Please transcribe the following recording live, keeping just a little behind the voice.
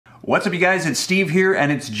What's up, you guys? It's Steve here,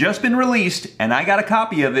 and it's just been released, and I got a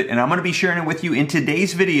copy of it, and I'm going to be sharing it with you in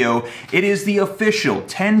today's video. It is the official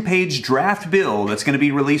 10-page draft bill that's going to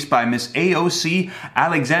be released by Miss AOC,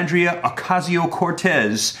 Alexandria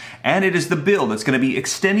Ocasio-Cortez, and it is the bill that's going to be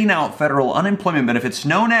extending out federal unemployment benefits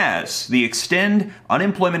known as the Extend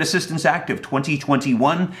Unemployment Assistance Act of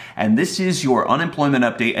 2021, and this is your unemployment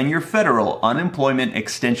update and your federal unemployment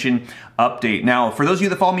extension update. Now, for those of you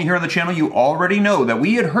that follow me here on the channel, you already know that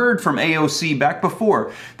we had heard from AOC back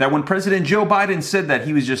before that when President Joe Biden said that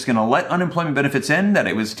he was just going to let unemployment benefits end, that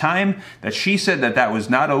it was time, that she said that that was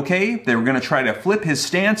not okay, they were going to try to flip his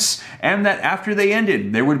stance, and that after they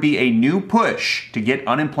ended, there would be a new push to get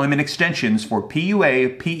unemployment extensions for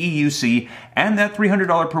PUA, PEUC, and that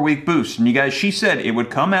 $300 per week boost. And you guys, she said it would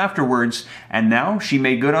come afterwards, and now she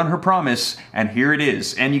made good on her promise, and here it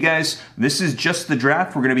is. And you guys, this is just the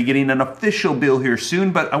draft. We're going to be getting an official bill here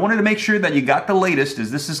soon, but I wanted to make sure that you got the latest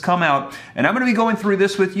as this has come out, and I'm going to be going through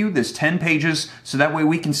this with you, this 10 pages, so that way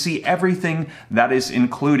we can see everything that is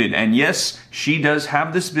included. And yes, she does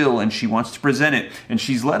have this bill, and she wants to present it, and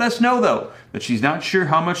she's let us know, though, that she's not sure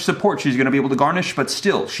how much support she's going to be able to garnish, but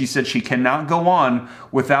still, she said she cannot go on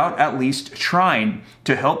without at least trying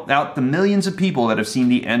to help out the millions of people that have seen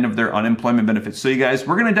the end of their unemployment benefits. So you guys,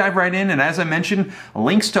 we're going to dive right in, and as I mentioned,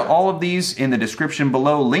 links to all of these in the description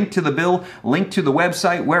below, link to the bill, link to the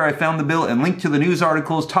website where I found the bill, and link to the news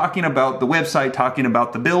articles talking about the website, talking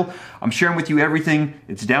about the bill. I'm sharing with you everything.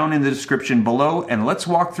 It's down in the description below, and let's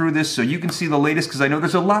walk through this so you can see the latest, because I know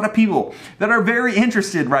there's a lot of people that are very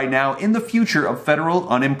interested right now in the future of federal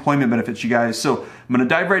unemployment benefits, you guys. So I'm going to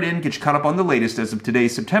dive right in, get you caught up on the latest as of today,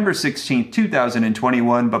 September 16th,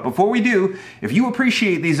 2021. But before we do, if you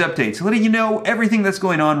appreciate these updates, letting you know everything that's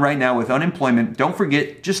going on right now with unemployment, don't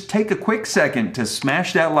forget, just take a quick second to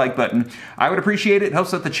smash that like button. I would appreciate it. It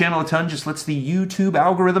helps out the channel a ton. Just lets the YouTube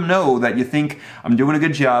algorithm know that you think I'm doing a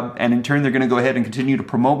good job, and in turn, they're going to go ahead and continue to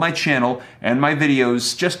promote my channel and my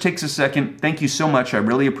videos. Just takes a second. Thank you so much. I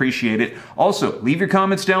really appreciate it. Also, leave your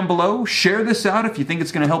comments down below. Share this out if you think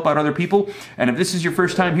it's going to help out other people. And if this is your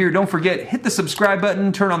first time here, don't forget, hit the subscribe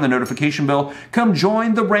button, turn on the notification bell, come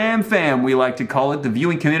join the Ram fam, we like to call it, the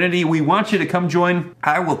viewing community. We want you to come join.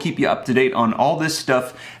 I will keep you up to date on all this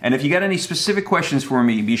stuff. And if you got any specific questions for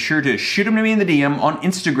me, be sure to shoot them to me in the DM on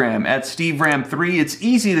Instagram at SteveRam3. It's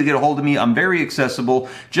easy to get a hold of me. I'm very accessible.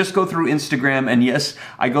 Just go through Instagram, and yes,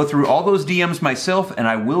 I go through all those DMs myself, and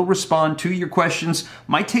I will respond to your questions.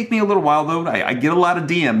 Might take me a little while, though. I get a lot of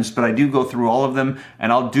DMs, but I do go through all of them,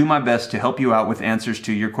 and I'll do my best to help you out with answers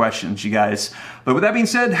to your questions, you guys. But with that being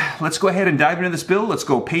said, let's go ahead and dive into this bill. Let's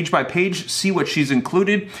go page by page, see what she's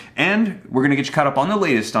included, and we're going to get you caught up on the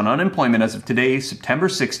latest on unemployment as of today, September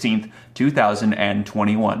 16th,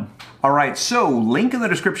 2021. All right, so link in the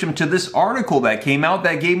description to this article that came out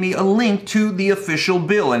that gave me a link to the official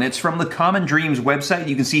bill, and it's from the Common Dreams website.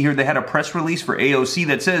 You can see here they had a press release for AOC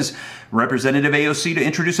that says, Representative AOC to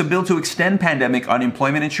introduce a bill to extend pandemic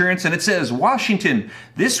unemployment insurance, and it says, Washington,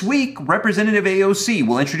 this week, Representative AOC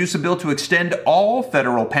will introduce a bill to extend all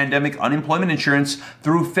federal pandemic unemployment insurance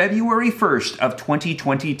through February 1st of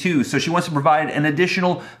 2022. So she wants to provide an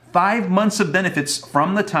additional 5 months of benefits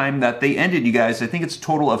from the time that they ended, you guys. I think it's a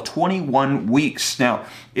total of 21 weeks. Now,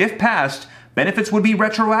 if passed, benefits would be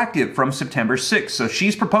retroactive from September 6th. So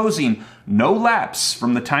she's proposing no lapse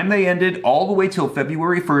from the time they ended all the way till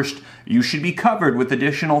February 1st. You should be covered with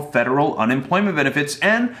additional federal unemployment benefits,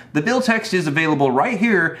 and the bill text is available right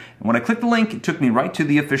here. And when I clicked the link, it took me right to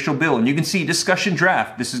the official bill, and you can see discussion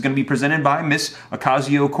draft. This is going to be presented by Miss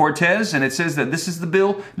Ocasio-Cortez, and it says that this is the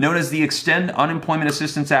bill known as the Extend Unemployment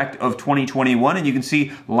Assistance Act of 2021, and you can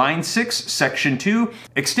see line 6, section 2,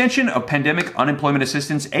 extension of pandemic unemployment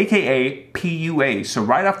assistance, aka PUA. So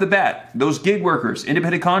right off the bat, those gig workers,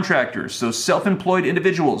 independent contractors, those self-employed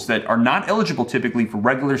individuals that are not eligible typically for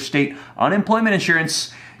regular state unemployment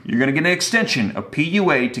insurance, you're going to get an extension of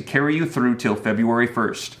PUA to carry you through till February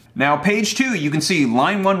 1st. Now, page 2, you can see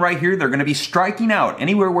line 1 right here. They're going to be striking out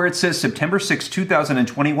anywhere where it says September 6,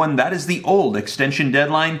 2021. That is the old extension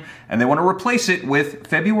deadline, and they want to replace it with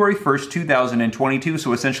February 1st, 2022.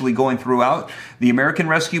 So essentially going throughout the American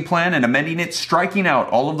Rescue Plan and amending it, striking out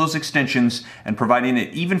all of those extensions and providing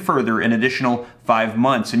it even further an additional 5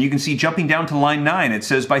 months. And you can see jumping down to line 9, it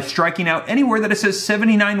says by striking out anywhere that it says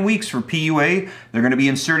 79 weeks for PUA, they're going to be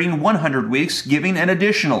inserting 100 weeks, giving an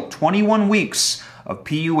additional 21 weeks of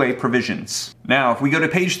PUA provisions. Now, if we go to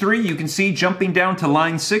page 3, you can see jumping down to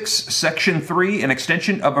line 6, section 3, an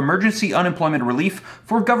extension of emergency unemployment relief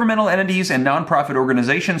for governmental entities and nonprofit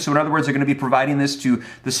organizations. So in other words, they're going to be providing this to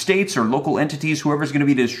the states or local entities, whoever's going to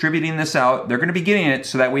be distributing this out. They're going to be getting it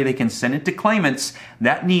so that way they can send it to claimants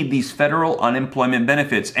that need these federal unemployment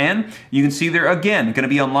benefits. And you can see they're again going to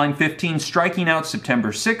be on line 15, striking out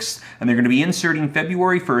September 6th, and they're going to be inserting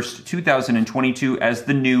February 1st, 2022 as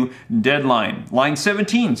the new deadline. Line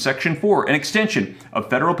 17, section 4, an extension of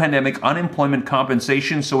federal pandemic unemployment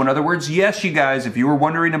compensation. So in other words, yes, you guys, if you were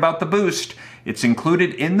wondering about the boost, it's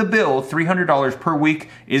included in the bill. $300 per week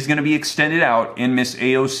is going to be extended out in Miss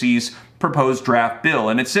AOC's proposed draft bill.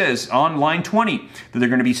 And it says on line 20 that they're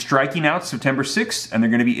going to be striking out September 6th and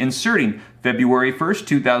they're going to be inserting February 1st,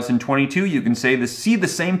 2022. You can see the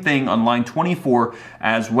same thing on line 24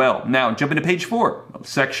 as well. Now, jump into page 4,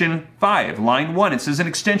 section 5, line 1. It says an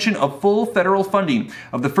extension of full federal funding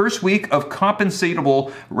of the first week of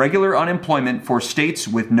compensatable regular unemployment for states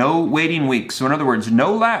with no waiting weeks. So in other words,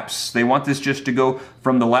 no lapse. They want this just to go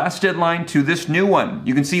from the last deadline to this new one.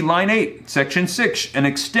 You can see line 8, section 6, an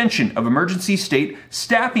extension of emergency state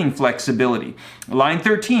staffing flexibility. Line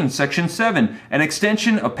 13, section 7, an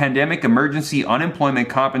extension of pandemic emergency unemployment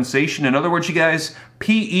compensation. In other words, you guys,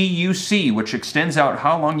 PEUC, which extends out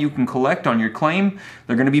how long you can collect on your claim.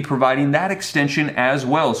 They're going to be providing that extension as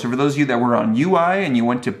well. So for those of you that were on UI and you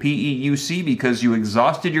went to PEUC because you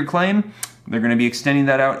exhausted your claim, they're going to be extending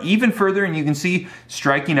that out even further, and you can see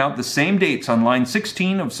striking out the same dates on line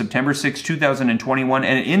 16 of September 6, 2021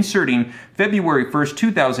 and inserting February 1st,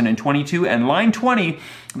 2022, and line 20,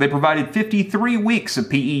 they provided 53 weeks of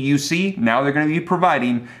PEUC. Now they're going to be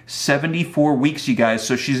providing 74 weeks, you guys.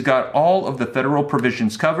 So she's got all of the federal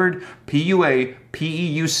provisions covered, PUA,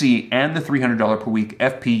 PEUC, and the $300 per week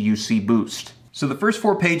FPUC boost. So the first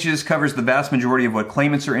 4 pages covers the vast majority of what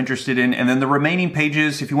claimants are interested in, and then the remaining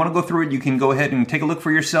pages, if you want to go through it, you can go ahead and take a look for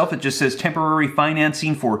yourself. It just says temporary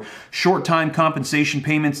financing for short-time compensation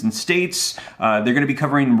payments in states. They're going to be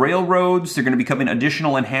covering railroads. They're going to be covering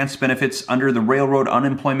additional enhanced benefits under the Railroad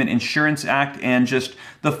Unemployment Insurance Act, and just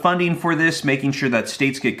the funding for this, making sure that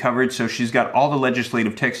states get covered. So she's got all the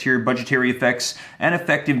legislative text here, budgetary effects, and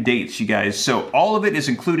effective dates, you guys. So all of it is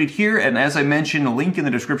included here, and as I mentioned, a link in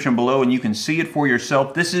the description below, and you can see it for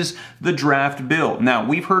yourself. This is the draft bill. Now,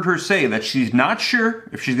 we've heard her say that she's not sure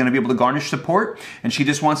if she's going to be able to garnish support, and she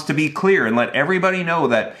just wants to be clear and let everybody know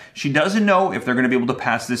that she doesn't know if they're going to be able to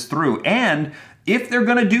pass this through. And if they're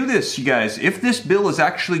going to do this, you guys, if this bill is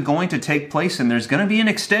actually going to take place and there's going to be an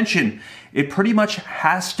extension, it pretty much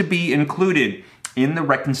has to be included in the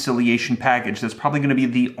reconciliation package. That's probably going to be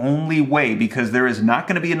the only way, because there is not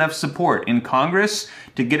going to be enough support in Congress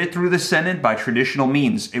to get it through the Senate by traditional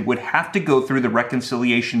means. It would have to go through the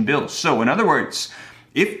reconciliation bill. So in other words,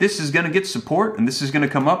 if this is going to get support and this is going to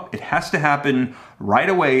come up, it has to happen right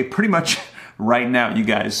away, pretty much right now, you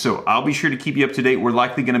guys. So I'll be sure to keep you up to date. We're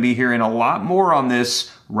likely going to be hearing a lot more on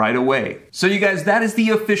this right away. So you guys, that is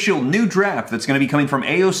the official new draft that's going to be coming from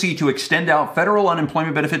AOC to extend out federal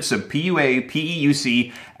unemployment benefits of PUA,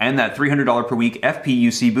 PEUC, and that $300 per week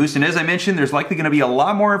FPUC boost. And as I mentioned, there's likely going to be a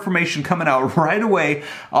lot more information coming out right away.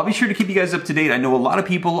 I'll be sure to keep you guys up to date. I know a lot of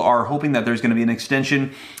people are hoping that there's going to be an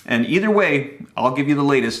extension, and either way, I'll give you the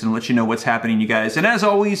latest and let you know what's happening, you guys. And as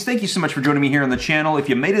always, thank you so much for joining me here on the channel. If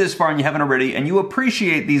you made it this far and you haven't already, and you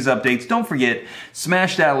appreciate these updates, don't forget,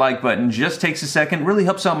 smash that like button. Just takes a second, really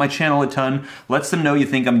helps out my channel a ton, lets them know you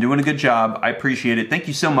think I'm doing a good job. I appreciate it. Thank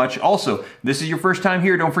you so much. Also, if this is your first time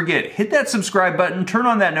here, don't forget, hit that subscribe button, turn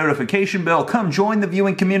on that notification bell, come join the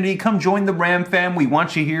viewing community, come join the Ram fam. We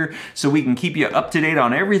want you here so we can keep you up to date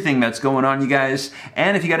on everything that's going on, you guys.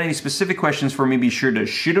 And if you got any specific questions for me, be sure to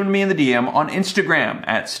shoot them to me in the DM on Instagram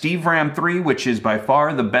at SteveRam3, which is by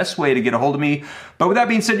far the best way to get a hold of me. But with that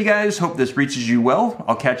being said, you guys, hope this reaches you well.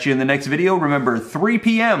 I'll catch you in the next video. Remember, 3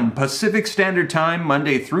 p.m. Pacific Standard Time,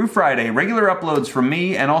 Monday through Friday. Regular uploads from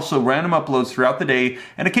me and also random uploads throughout the day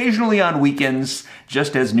and occasionally on weekends,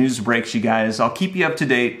 just as news breaks, you guys. I'll keep you up to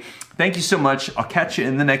date. Thank you so much. I'll catch you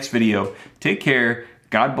in the next video. Take care.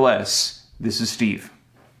 God bless. This is Steve.